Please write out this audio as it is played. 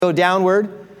go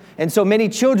downward. And so many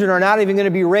children are not even going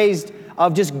to be raised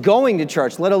of just going to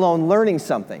church, let alone learning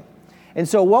something. And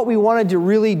so what we wanted to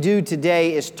really do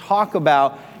today is talk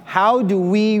about how do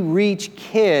we reach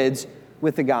kids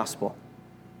with the gospel.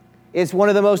 It's one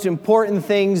of the most important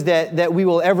things that we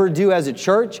will ever do as a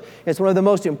church. It's one of the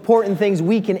most important things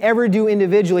we can ever do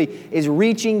individually is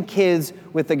reaching kids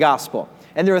with the gospel.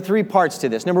 And there are 3 parts to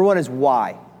this. Number 1 is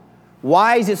why.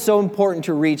 Why is it so important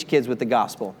to reach kids with the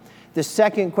gospel? The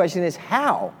second question is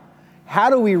how. How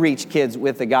do we reach kids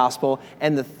with the gospel?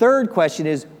 And the third question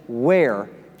is where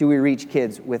do we reach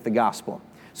kids with the gospel?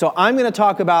 So I'm going to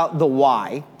talk about the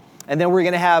why. And then we're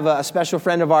going to have a special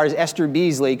friend of ours, Esther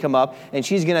Beasley, come up, and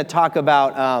she's going to talk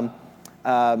about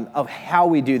of how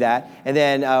we do that. And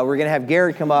then we're going to have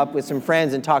Garrett come up with some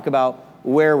friends and talk about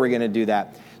where we're going to do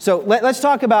that. So let's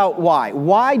talk about why.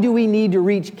 Why do we need to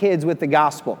reach kids with the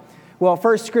gospel? Well,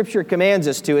 first, Scripture commands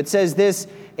us to. It says this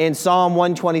in Psalm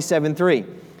 127:3.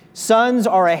 Sons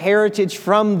are a heritage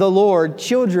from the Lord.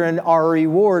 Children are a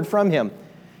reward from Him.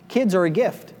 Kids are a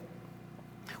gift.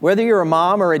 Whether you're a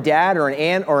mom or a dad or an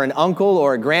aunt or an uncle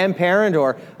or a grandparent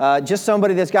or just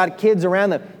somebody that's got kids around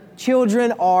them,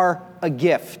 children are a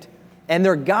gift, and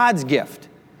they're God's gift.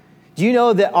 Do you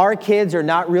know that our kids are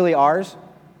not really ours?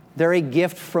 They're a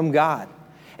gift from God.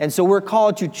 And so we're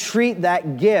called to treat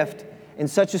that gift in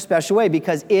such a special way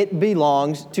because it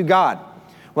belongs to God.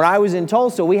 When I was in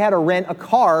Tulsa, we had to rent a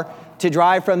car to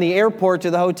drive from the airport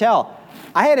to the hotel.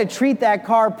 I had to treat that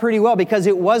car pretty well because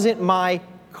it wasn't my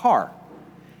car.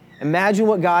 Imagine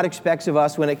what God expects of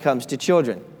us when it comes to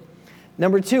children.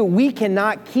 Number 2, we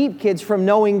cannot keep kids from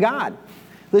knowing God.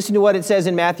 Listen to what it says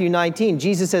in Matthew 19.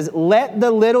 Jesus says, "Let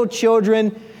the little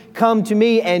children come to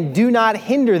me and do not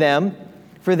hinder them,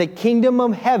 for the kingdom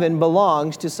of heaven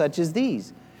belongs to such as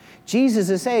these." Jesus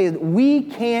is saying we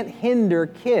can't hinder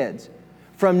kids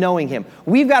from knowing Him.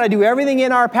 We've got to do everything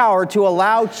in our power to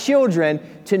allow children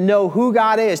to know who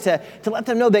God is, to let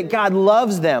them know that God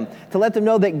loves them, to let them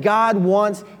know that God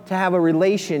wants to have a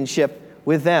relationship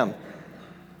with them.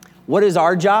 What is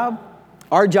our job?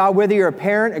 Our job, whether you're a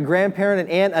parent, a grandparent,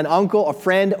 an aunt, an uncle, a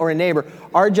friend, or a neighbor,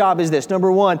 our job is this.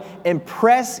 Number 1,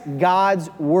 impress God's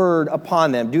word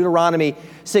upon them. Deuteronomy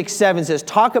 6:7 says,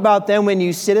 "Talk about them when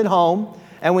you sit at home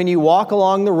and when you walk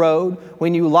along the road,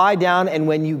 when you lie down and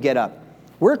when you get up."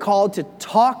 We're called to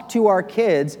talk to our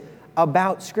kids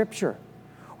about Scripture.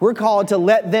 We're called to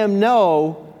let them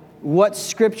know what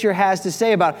Scripture has to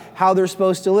say about how they're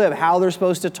supposed to live, how they're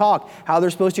supposed to talk, how they're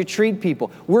supposed to treat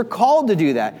people. We're called to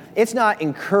do that. It's not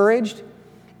encouraged.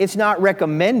 It's not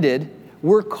recommended.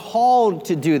 We're called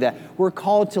to do that. We're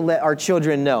called to let our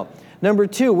children know. Number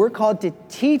 2, we're called to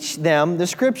teach them the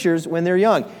Scriptures when they're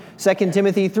young. 2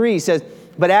 Timothy 3 says,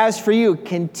 "But as for you,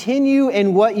 continue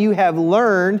in what you have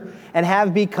learned and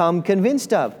have become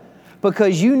convinced of,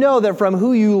 because you know that from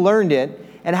who you learned it,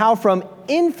 and how from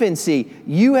infancy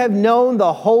you have known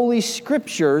the Holy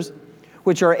Scriptures,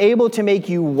 which are able to make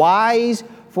you wise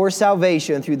for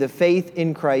salvation through the faith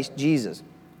in Christ Jesus."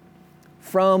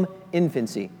 From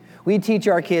infancy. We teach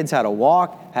our kids how to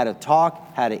walk, how to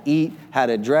talk, how to eat, how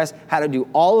to dress, how to do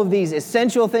all of these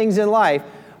essential things in life.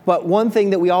 But one thing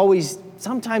that we always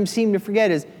sometimes seem to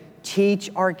forget is teach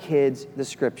our kids the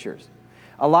Scriptures.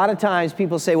 A lot of times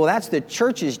people say, well, that's the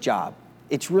church's job.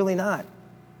 It's really not.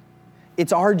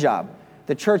 It's our job.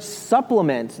 The church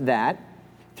supplements that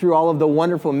through all of the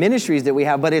wonderful ministries that we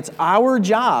have, but it's our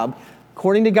job,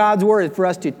 according to God's word, for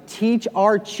us to teach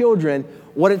our children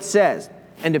what it says.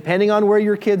 And depending on where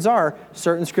your kids are,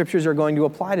 certain scriptures are going to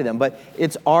apply to them, but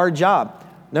it's our job.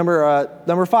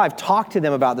 Number 5, talk to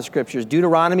them about the Scriptures.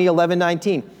 Deuteronomy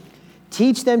 11:19.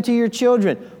 Teach them to your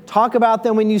children. Talk about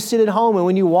them when you sit at home and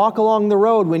when you walk along the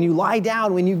road, when you lie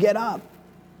down, when you get up.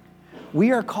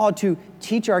 We are called to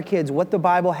teach our kids what the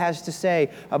Bible has to say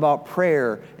about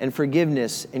prayer and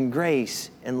forgiveness and grace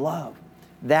and love.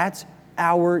 That's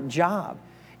our job.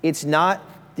 It's not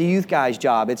the youth guy's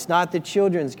job. It's not the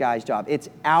children's guy's job. It's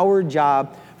our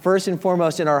job, first and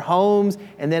foremost, in our homes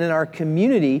and then in our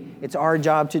community. It's our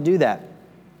job to do that.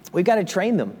 We've got to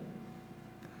train them.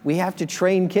 We have to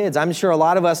train kids. I'm sure a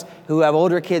lot of us who have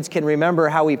older kids can remember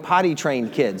how we potty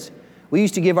trained kids. We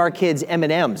used to give our kids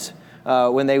M&Ms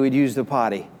when they would use the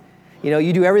potty. You know,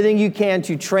 you do everything you can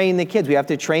to train the kids. We have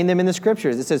to train them in the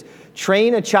Scriptures. It says,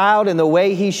 train a child in the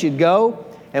way he should go,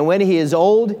 and when he is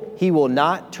old, he will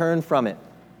not turn from it.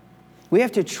 We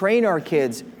have to train our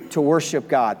kids to worship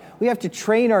God. We have to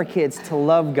train our kids to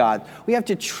love God. We have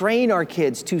to train our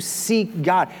kids to seek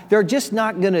God. They're just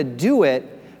not going to do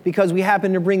it because we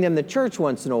happen to bring them to church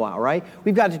once in a while, right?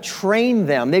 We've got to train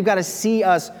them. They've got to see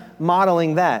us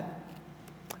modeling that.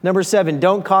 Number 7,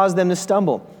 don't cause them to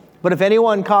stumble. But if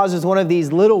anyone causes one of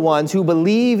these little ones who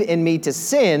believe in me to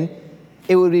sin,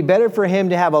 it would be better for him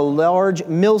to have a large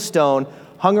millstone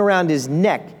hung around his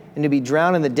neck and to be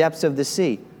drowned in the depths of the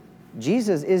sea.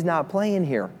 Jesus is not playing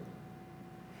here.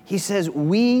 He says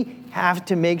we have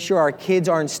to make sure our kids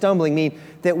aren't stumbling, meaning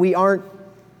that we aren't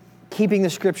keeping the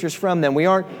scriptures from them. We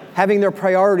aren't having their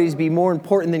priorities be more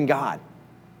important than God.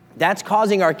 That's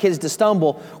causing our kids to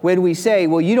stumble when we say,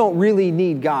 well, you don't really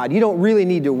need God. You don't really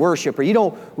need to worship, or you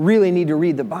don't really need to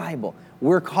read the Bible.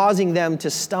 We're causing them to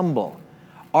stumble.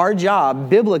 Our job,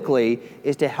 biblically,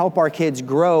 is to help our kids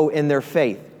grow in their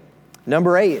faith.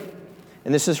 Number 8,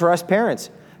 and this is for us parents.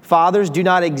 Fathers, do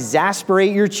not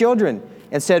exasperate your children.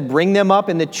 Instead, bring them up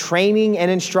in the training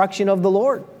and instruction of the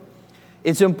Lord.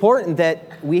 It's important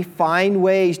that we find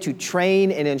ways to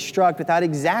train and instruct without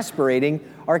exasperating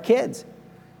our kids.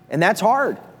 And that's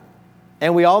hard.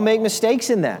 And we all make mistakes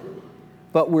in that.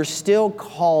 But we're still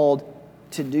called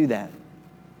to do that.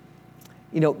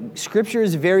 You know, Scripture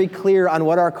is very clear on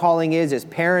what our calling is as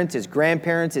parents, as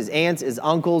grandparents, as aunts, as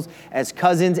uncles, as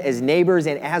cousins, as neighbors,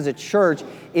 and as a church.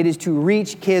 It is to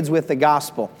reach kids with the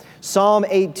gospel. Psalm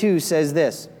 8:2 says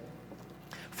this,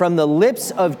 "From the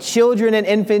lips of children and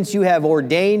infants you have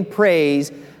ordained praise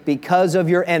because of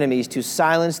your enemies, to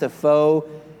silence the foe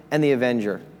and the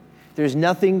avenger." There's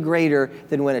nothing greater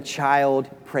than when a child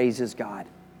praises God.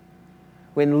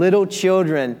 When little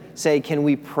children say, "Can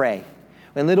we pray?"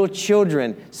 When little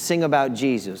children sing about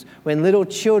Jesus. When little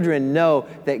children know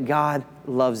that God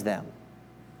loves them.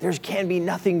 There can be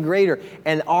nothing greater.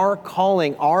 And our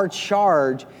calling, our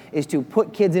charge, is to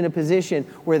put kids in a position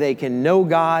where they can know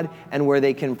God and where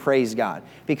they can praise God.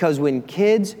 Because when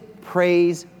kids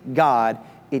praise God,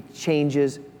 it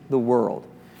changes the world.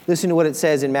 Listen to what it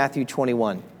says in Matthew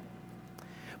 21.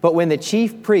 "But when the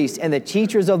chief priests and the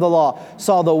teachers of the law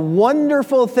saw the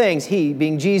wonderful things he,"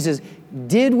 being Jesus,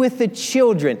 "did with the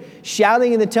children,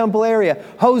 shouting in the temple area,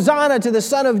 'Hosanna to the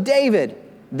Son of David,'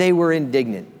 they were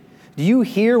indignant." "Do you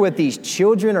hear what these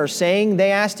children are saying?"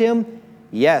 they asked him.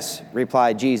 "Yes,"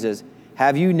 replied Jesus.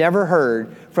 "Have you never heard,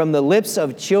 from the lips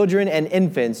of children and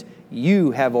infants,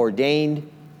 you have ordained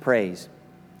praise?"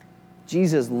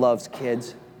 Jesus loves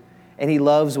kids, and he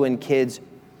loves when kids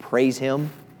praise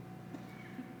him.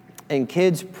 And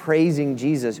kids praising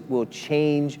Jesus will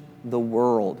change the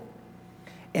world.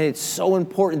 And it's so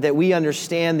important that we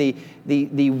understand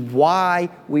the why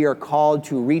we are called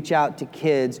to reach out to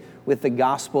kids with the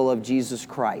gospel of Jesus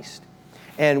Christ.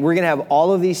 And we're going to have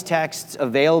all of these texts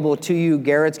available to you.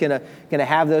 Garrett's going to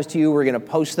have those to you. We're going to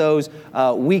post those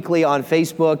weekly on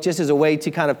Facebook, just as a way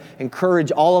to kind of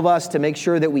encourage all of us to make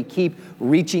sure that we keep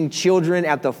reaching children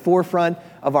at the forefront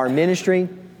of our ministry.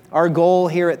 Our goal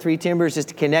here at Three Timbers is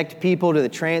to connect people to the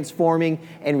transforming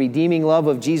and redeeming love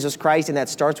of Jesus Christ, and that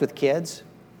starts with kids.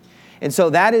 And so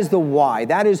that is the why.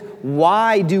 That is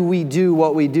why do we do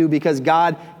what we do, because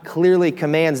God clearly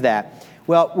commands that.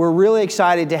 Well, we're really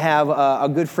excited to have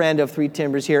a good friend of Three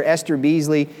Timbers here, Esther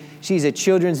Beasley. She's a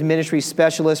children's ministry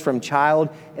specialist from Child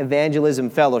Evangelism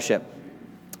Fellowship.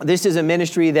 This is a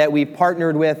ministry that we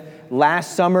partnered with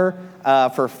last summer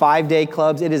for 5-day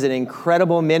clubs. It is an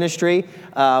incredible ministry.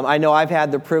 I know I've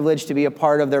had the privilege to be a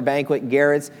part of their banquet.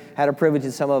 Garrett's had a privilege,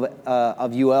 and some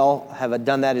of you all have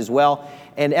done that as well.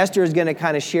 And Esther is going to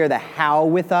kind of share the how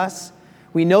with us.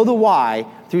 We know the why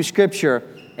through Scripture,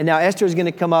 and now Esther is going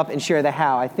to come up and share the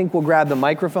how. I think we'll grab the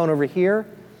microphone over here,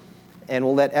 and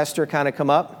we'll let Esther kind of come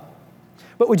up.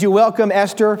 But would you welcome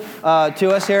Esther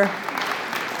to us here?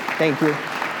 Thank you.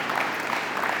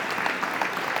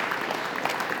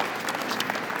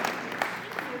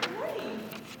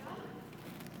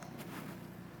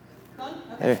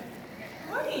 Good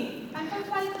morning. I'm so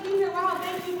excited to be here. Wow,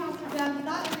 thank you, Pastor Jeff.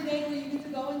 Not every day where you get to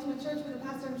go into a church where the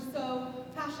pastor is so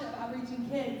passionate about reaching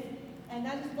kids, and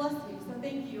that just blessed me. So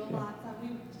thank you a lot. We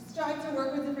strive to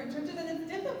work with different churches, and it's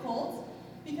difficult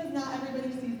because not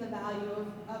everybody sees the value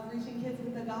of reaching kids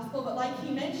with the gospel. But like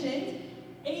he mentioned,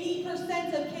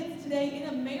 80% of kids today in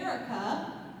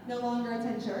America no longer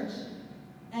attend church,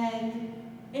 and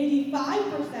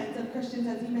 85% of Christians,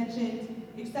 as he mentioned,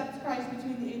 accept Christ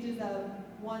between the ages of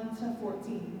 1 to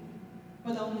 14,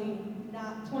 but only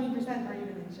not 20% are even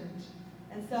in church.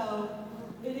 And so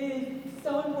it is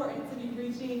so important to be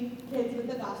reaching kids with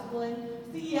the gospel. And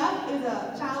CEF is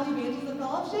a Child Evangelism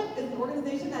Fellowship. It's an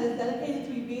organization that is dedicated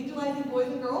to evangelizing boys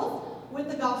and girls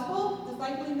with the gospel,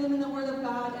 discipling them in the Word of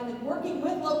God, and then working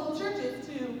with local churches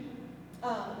to,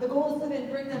 the goal is to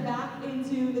then bring them back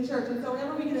into the church. And so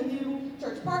whenever we get a new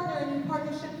church partner, a new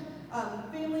partnership,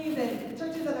 families and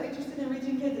churches that are interested in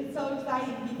reaching kids, it's so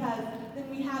exciting because then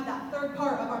we have that third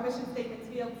part of our mission statement to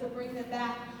be able to bring them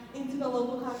back into the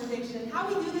local congregation. How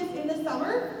we do this in the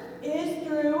summer is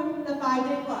through the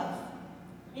 5-day clubs.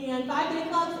 And 5-day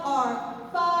clubs are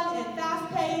fun and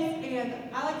fast-paced, and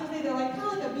I like to say they're like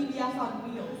kind of like a VBS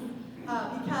on wheels,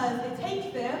 because it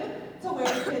takes them to where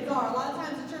the kids are. A lot of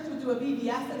times the church would do a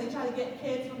VBS and they try to get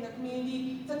kids from their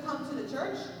community to come to the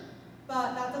church,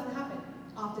 but that doesn't happen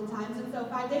oftentimes. And so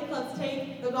 5-day clubs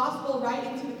take the gospel right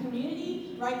into the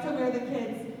community, right to where the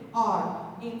kids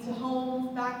are, into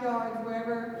homes, backyards,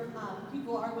 wherever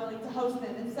people are willing to host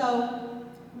them. And so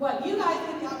what you guys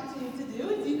get the opportunity to do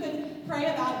is you could pray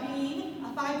about being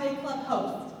a 5-day club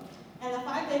host. And a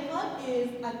 5-day club is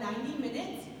a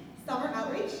 90-minute summer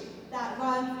outreach that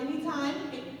runs anytime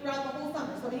throughout the whole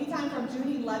summer. So anytime from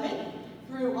June 11th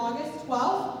through August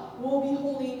 12th, we'll be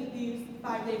holding these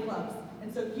 5-day clubs.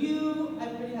 And so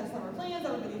everybody has summer plans,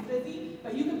 everybody's busy,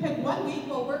 but you can pick one week.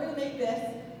 Well, we're going to make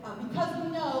this, because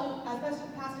we know, as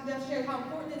Pastor Jeff shared, how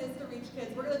important it is to reach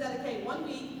kids. We're going to dedicate 1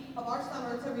 week of our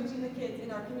summer to reaching the kids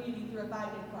in our community through a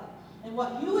 5-day club. And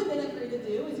what you would then agree to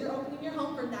do is you're opening your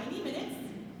home for 90 minutes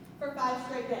for 5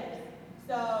 straight days.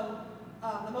 So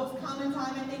the most common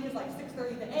time, I think, is like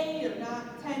 6:30 to 8 or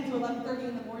not 10 to 11:30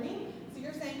 in the morning. So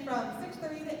you're saying from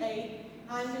 6:30 to 8,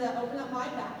 I'm going to open up my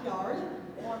backyard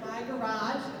or my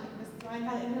garage. I think Mrs. Ryan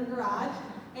had it in her garage.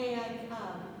 And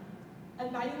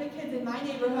inviting the kids in my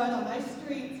neighborhood, on my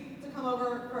street, to come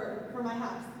over for my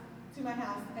house, to my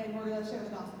house, and we're going to share the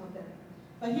gospel with them.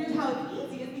 But here's how it's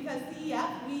easy, is because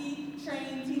CEF, we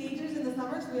train teenagers in the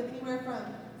summer, so we have anywhere from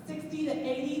 60 to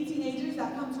 80 teenagers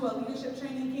that come to a leadership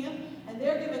training camp, and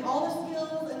they're given all the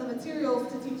skills and the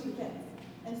materials to teach the kids.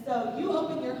 And so you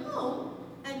open your home,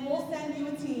 and we'll send you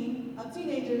a team of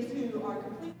teenagers who are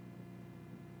completely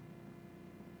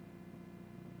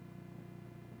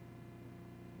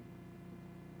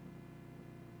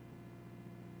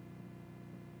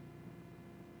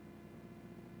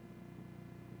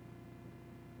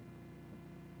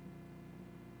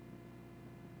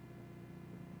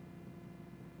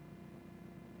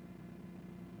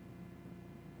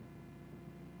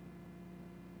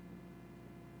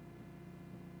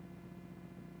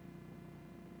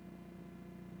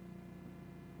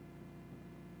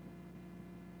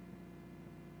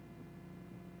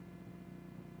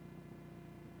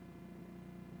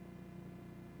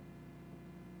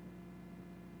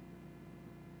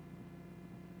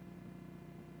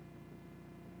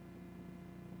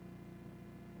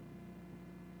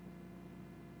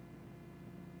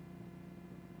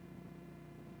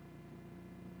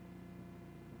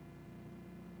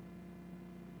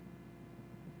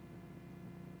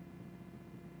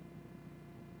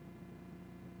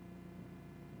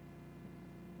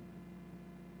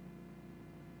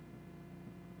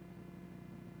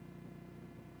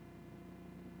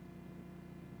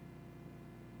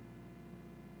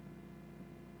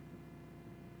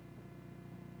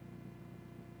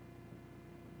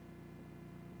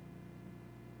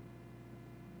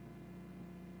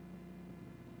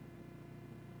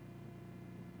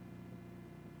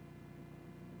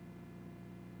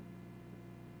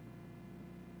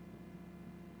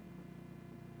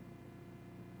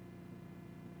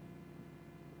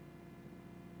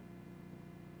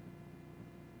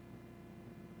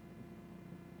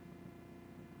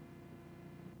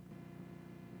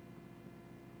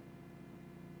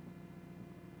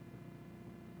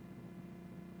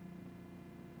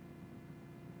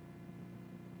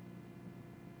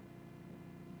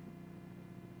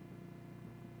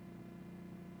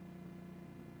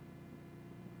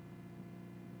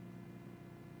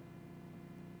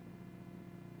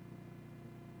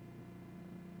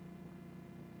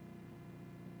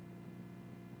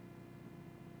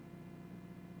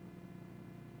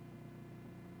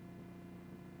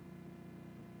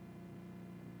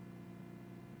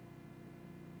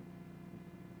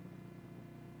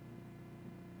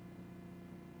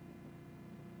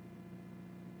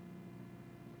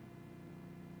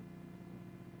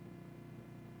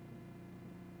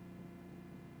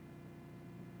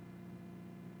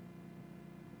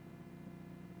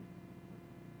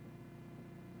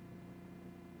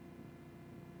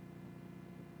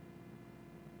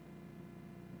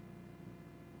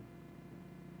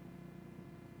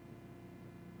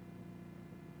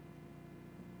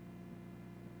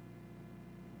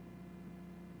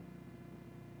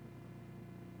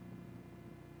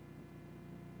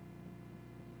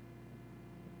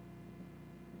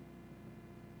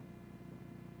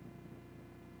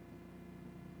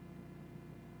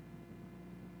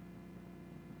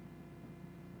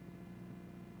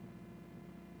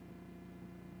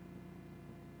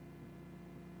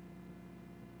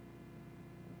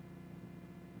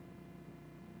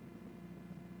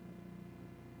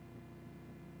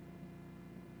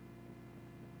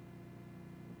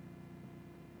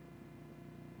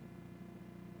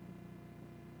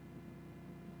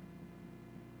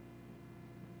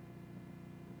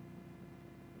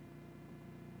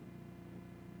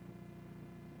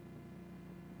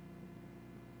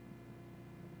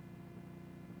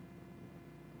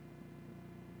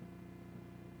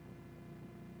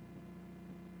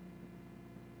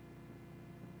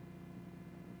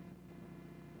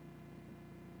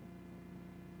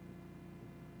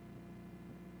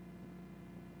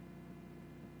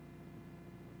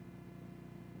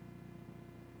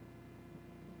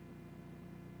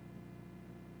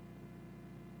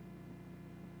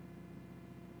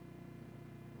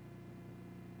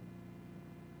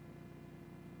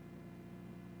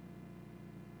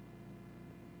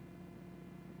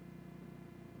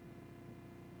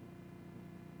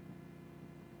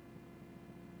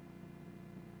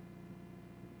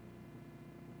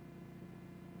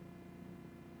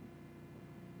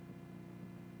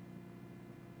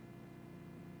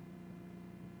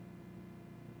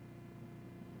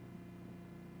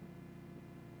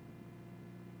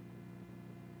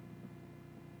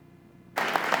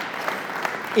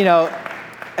you know,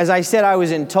 as I said, I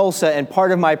was in Tulsa, and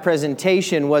part of my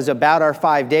presentation was about our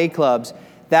 5-day clubs.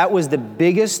 That was the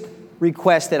biggest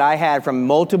request that I had from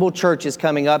multiple churches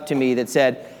coming up to me that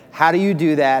said, how do you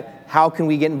do that? How can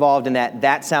we get involved in that?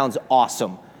 That sounds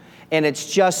awesome. And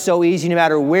it's just so easy. No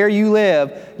matter where you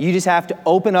live, you just have to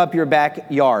open up your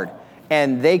backyard.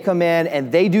 And they come in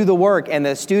and they do the work. And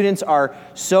the students are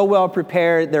so well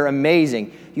prepared. They're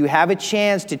amazing. You have a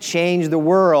chance to change the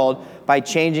world by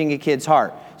changing a kid's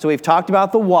heart. So we've talked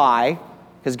about the why,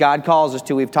 because God calls us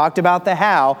to. We've talked about the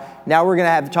how. Now we're going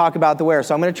to have to talk about the where.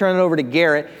 So I'm going to turn it over to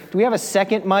Garrett. Do we have a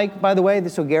second mic, by the way,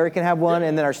 so Garrett can have one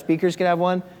and then our speakers can have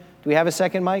one? Do we have a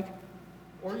second mic?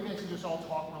 Or you guys can just all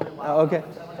talk really loud. Okay.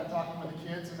 Pretend like I'm talking with the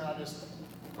kids, and then I'll just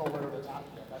go right over the top.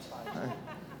 Yeah, that's fine.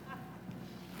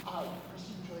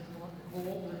 Christine, would you like to come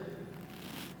up? Nicole,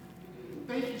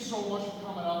 thank you so much for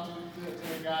coming up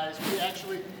today, guys. We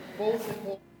actually both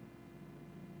Nicole.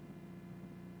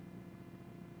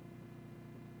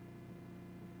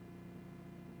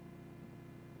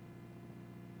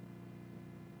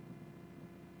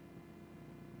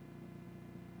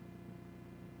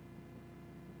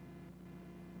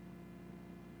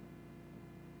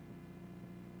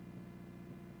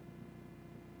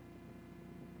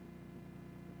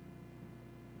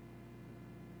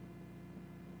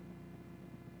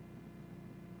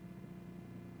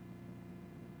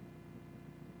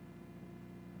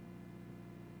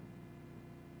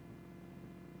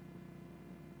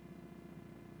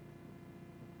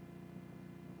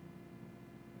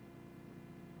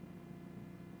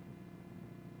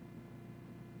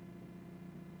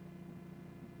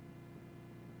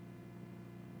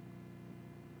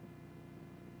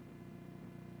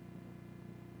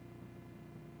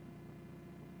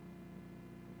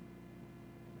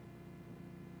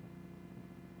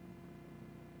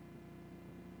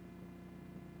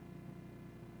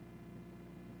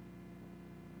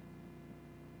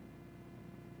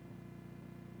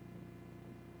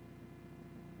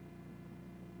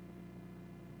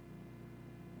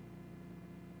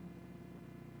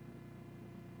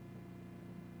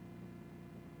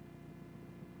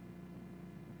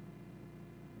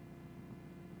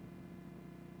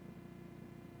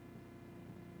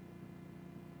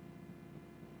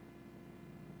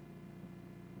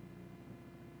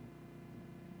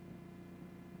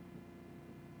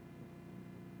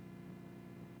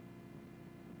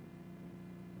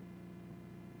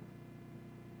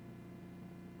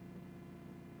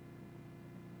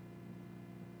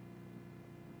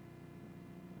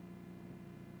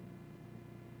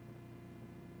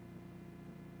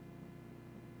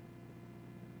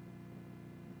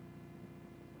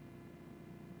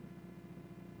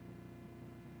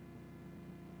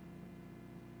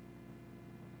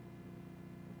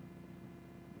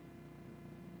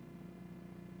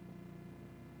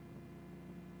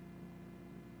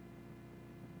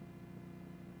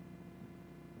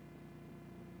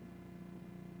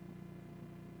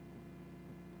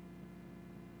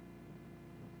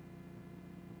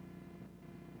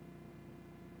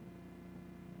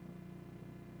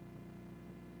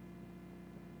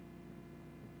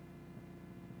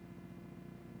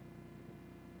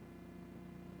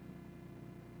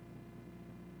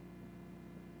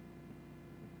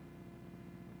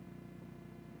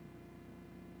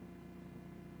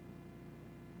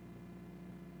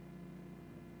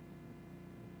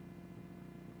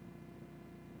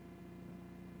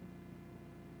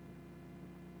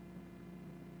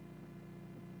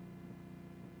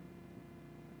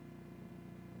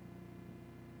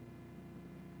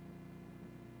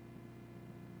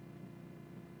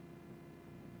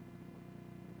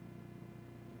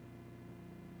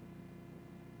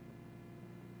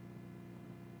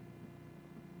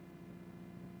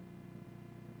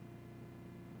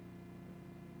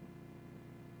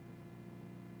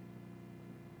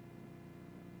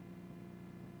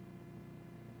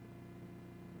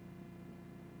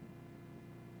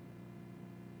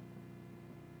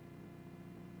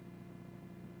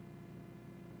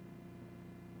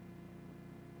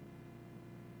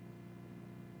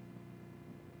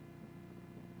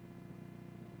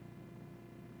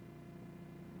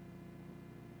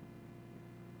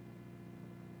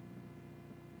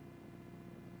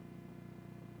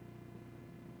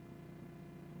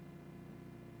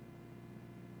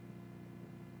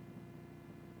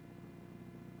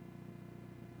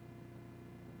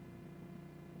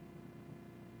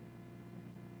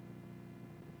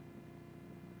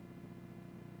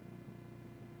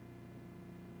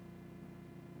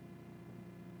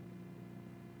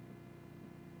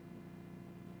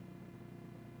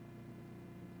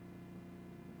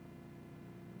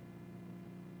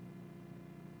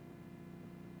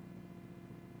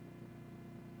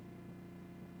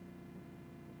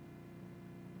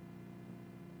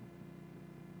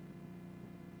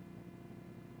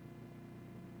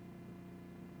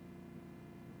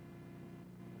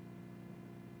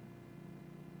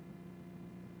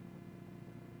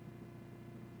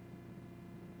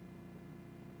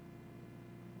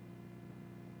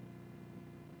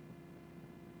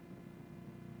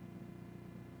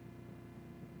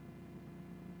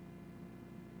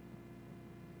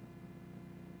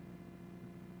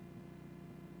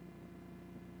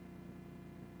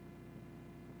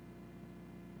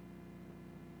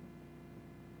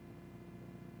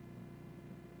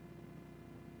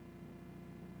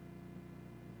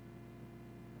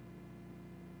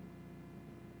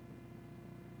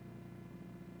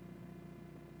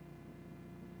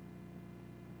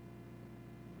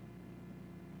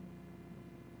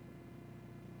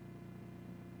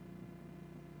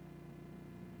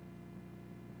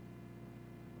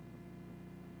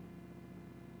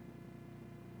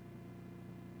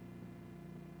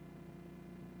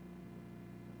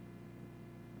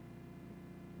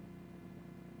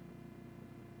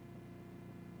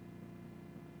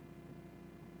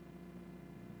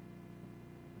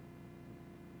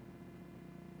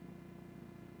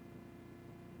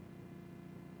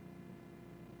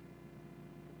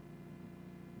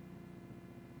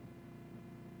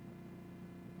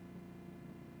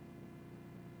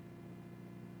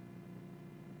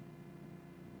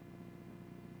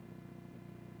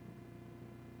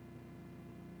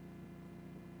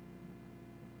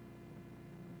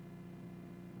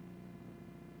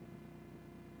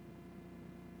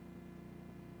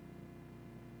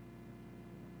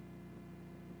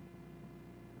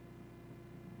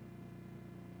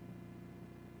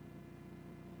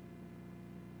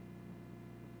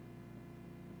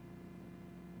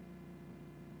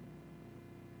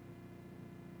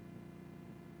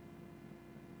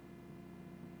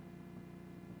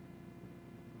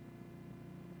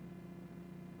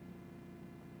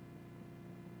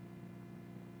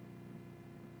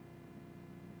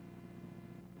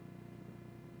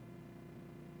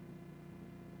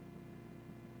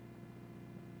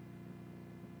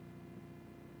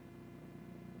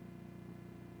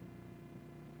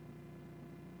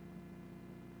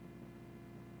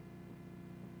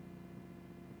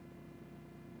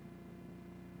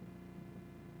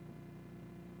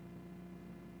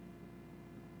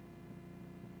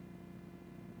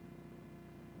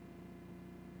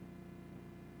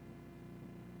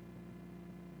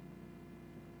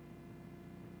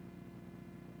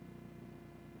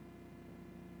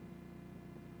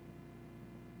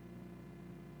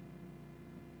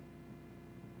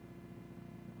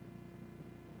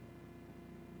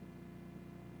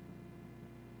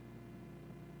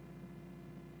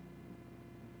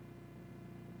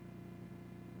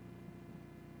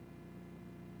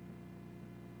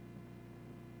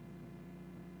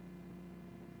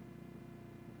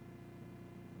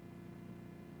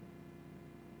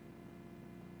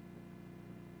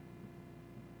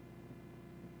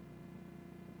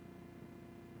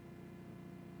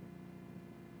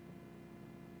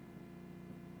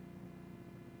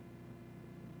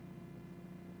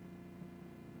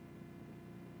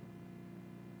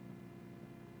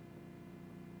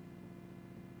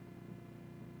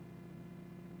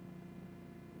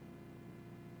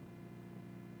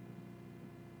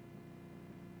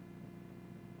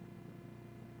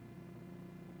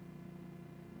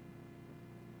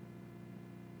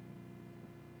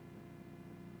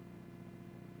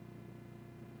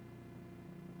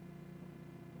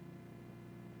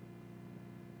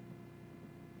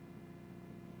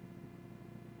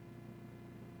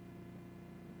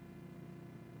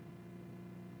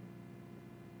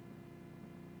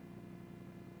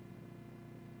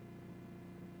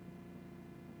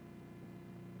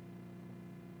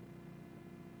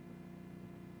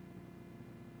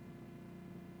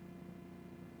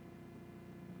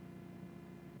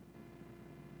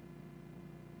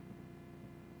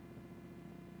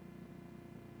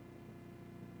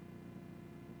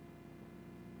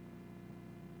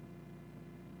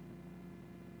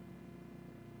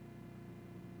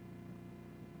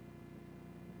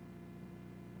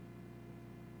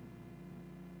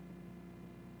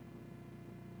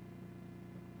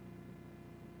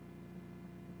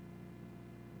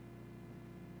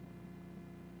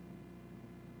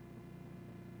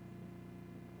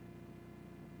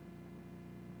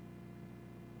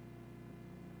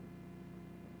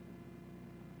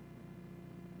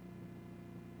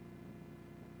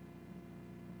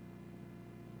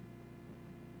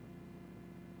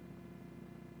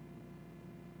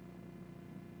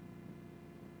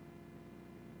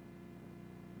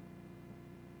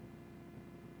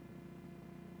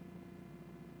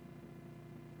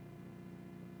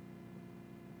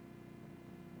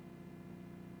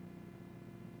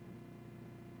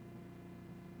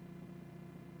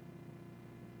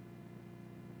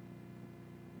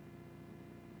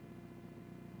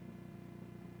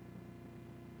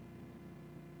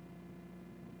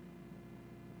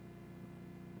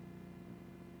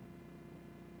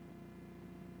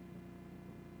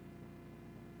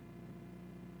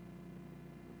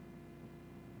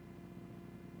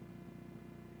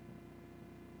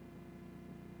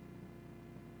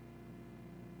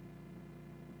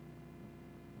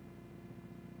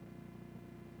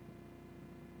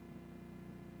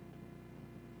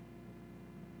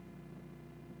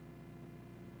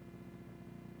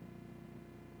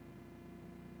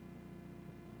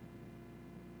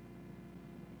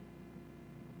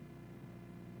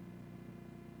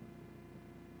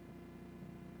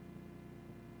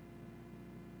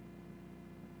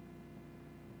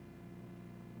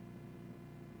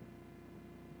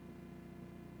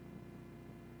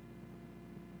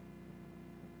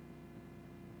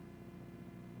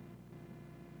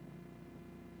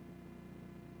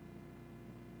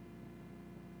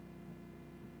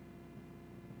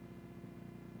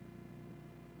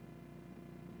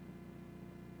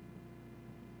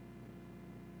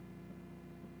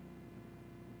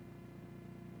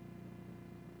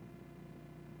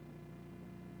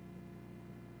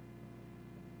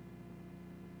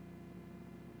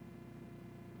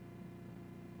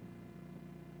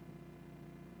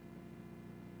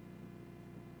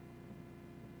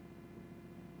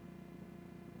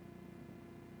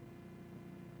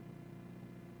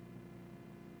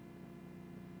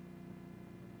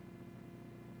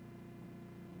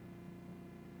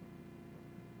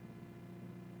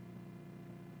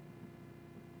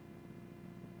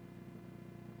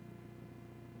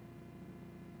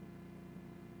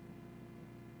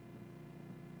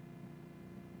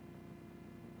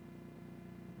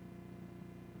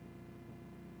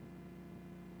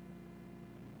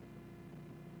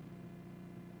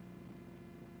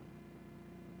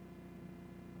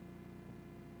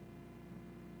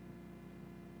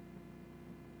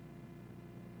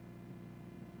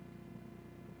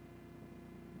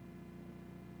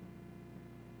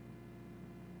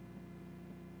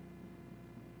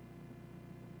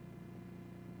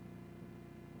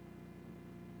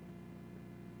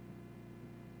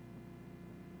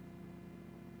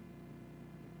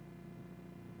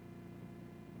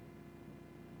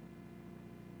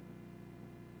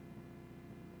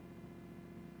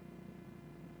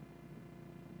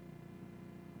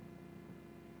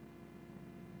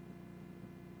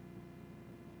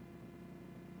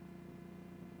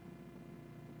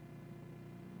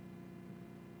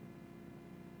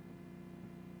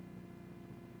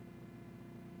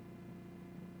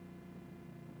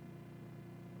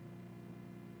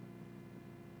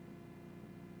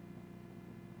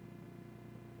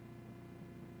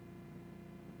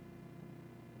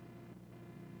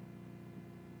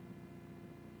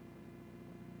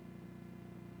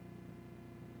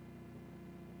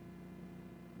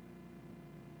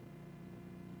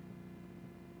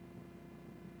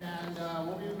 And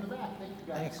we'll be in the back. Thank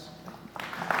you, guys.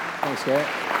 Thanks, Garrett.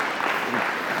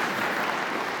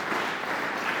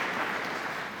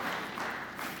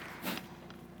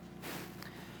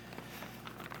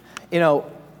 You know,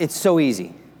 it's so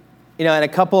easy. You know, and a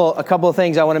couple of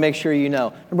things I want to make sure you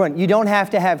know. Number one, you don't have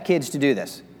to have kids to do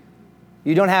this.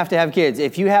 You don't have to have kids.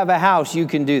 If you have a house, you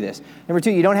can do this. Number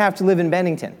two, you don't have to live in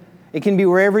Bennington. It can be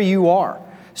wherever you are.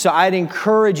 So I'd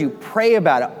encourage you, pray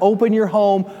about it. Open your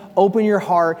home, open your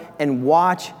heart, and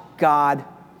watch God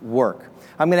work.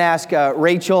 I'm going to ask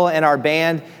Rachel and our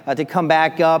band to come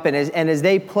back up, and as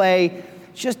they play,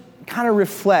 just kind of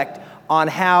reflect on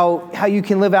how you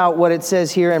can live out what it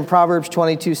says here in Proverbs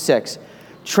 22:6.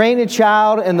 Train a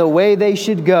child in the way they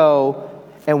should go,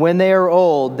 and when they are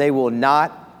old, they will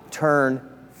not turn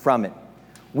from it.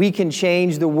 We can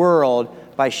change the world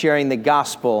by sharing the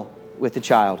gospel with the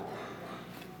child.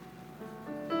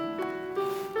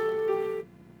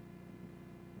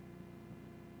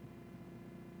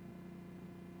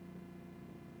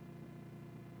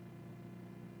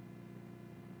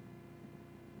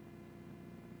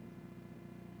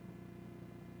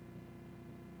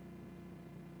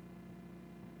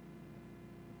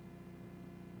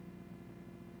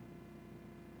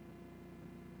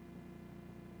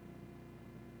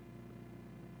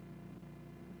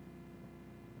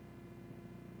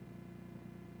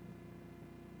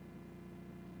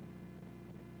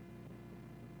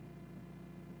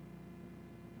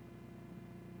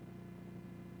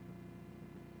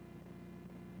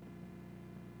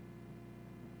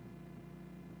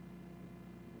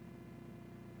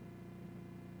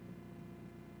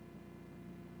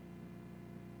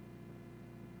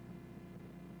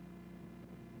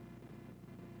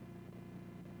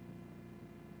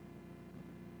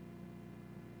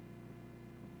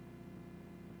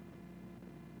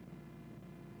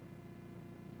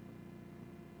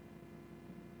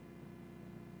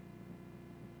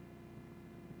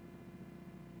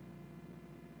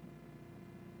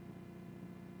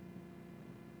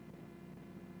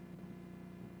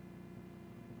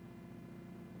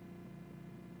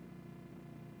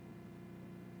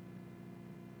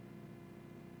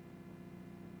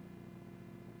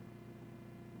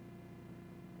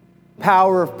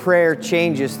 Power of prayer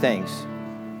changes things.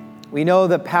 We know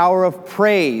the power of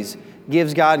praise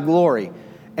gives God glory.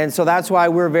 And so that's why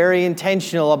we're very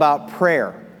intentional about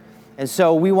prayer. And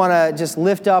so we want to just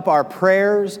lift up our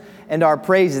prayers and our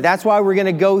praises. That's why we're going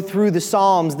to go through the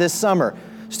Psalms this summer,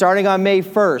 starting on May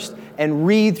 1st, and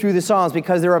read through the Psalms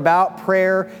because they're about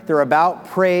prayer, they're about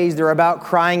praise, they're about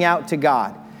crying out to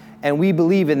God. And we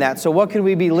believe in that. So what can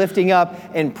we be lifting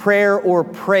up in prayer or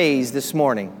praise this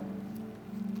morning?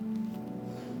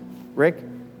 Rick?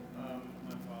 My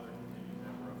father continues to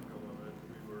have a rough go of it.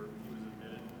 He was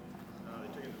admitted. They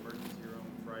took him to the emergency room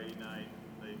Friday night.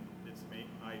 They did some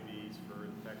IVs for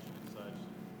infection and such.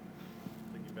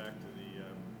 Took him back to the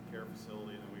care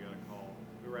facility, and then we got a call.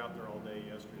 We were out there all day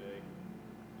yesterday.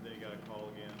 Then he got a call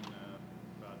again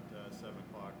about 7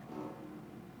 o'clock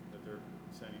that they're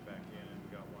sending back in, and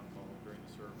we got one call during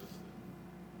the service.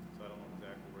 So I don't know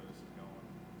exactly where this is going.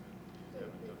 He's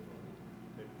having difficulty.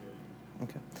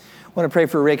 Okay. I want to pray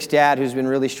for Rick's dad, who's been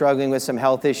really struggling with some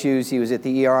health issues. He was at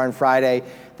the ER on Friday.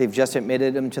 They've just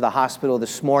admitted him to the hospital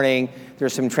this morning.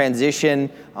 There's some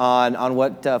transition on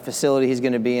what facility he's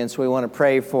going to be in, so we want to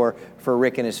pray for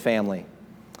Rick and his family.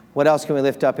 What else can we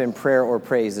lift up in prayer or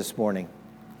praise this morning?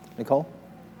 Nicole?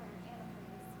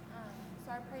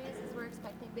 So our praise is we're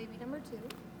expecting baby number 2.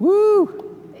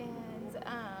 Woo! And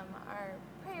our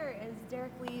prayer is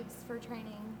Derek leaves for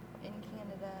training in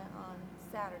Canada on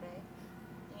Saturday.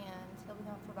 And he'll be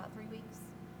gone for about 3 weeks.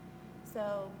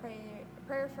 So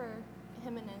prayer for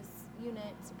him and his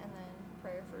unit, and then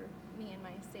prayer for me and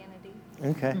my sanity.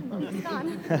 Okay. While he's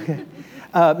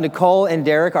gone. Nicole and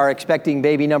Derek are expecting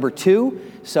baby number 2,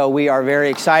 so we are very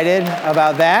excited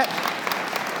about that.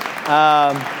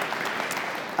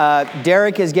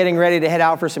 Derek is getting ready to head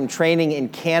out for some training in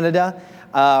Canada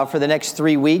for the next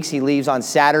 3 weeks. He leaves on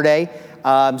Saturday.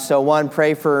 So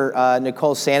pray for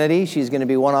Nicole's sanity. She's going to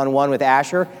be one-on-one with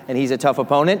Asher, and he's a tough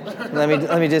opponent.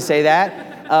 Let me just say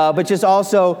that. But just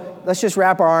also, let's just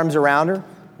wrap our arms around her.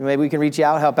 Maybe we can reach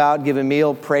out, help out, give a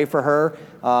meal, pray for her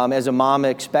as a mom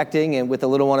expecting and with a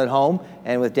little one at home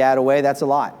and with dad away. That's a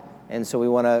lot. And so we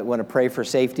want to pray for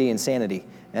safety and sanity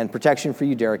and protection for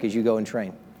you, Derek, as you go and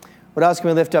train. What else can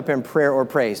we lift up in prayer or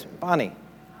praise? Bonnie.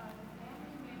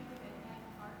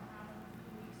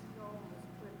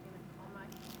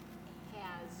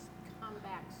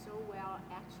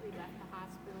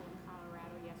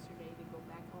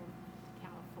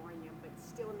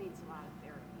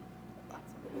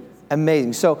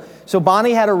 Amazing. So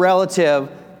Bonnie had a relative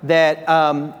that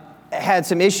had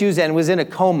some issues and was in a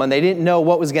coma, and they didn't know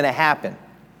what was going to happen.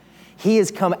 He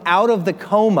has come out of the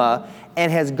coma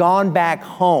and has gone back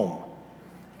home,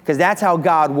 because that's how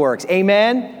God works.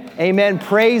 Amen? Amen.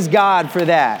 Praise God for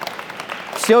that.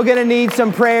 Still going to need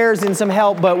some prayers and some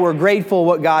help, but we're grateful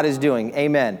what God is doing.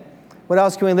 Amen. What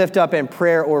else can we lift up in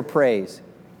prayer or praise?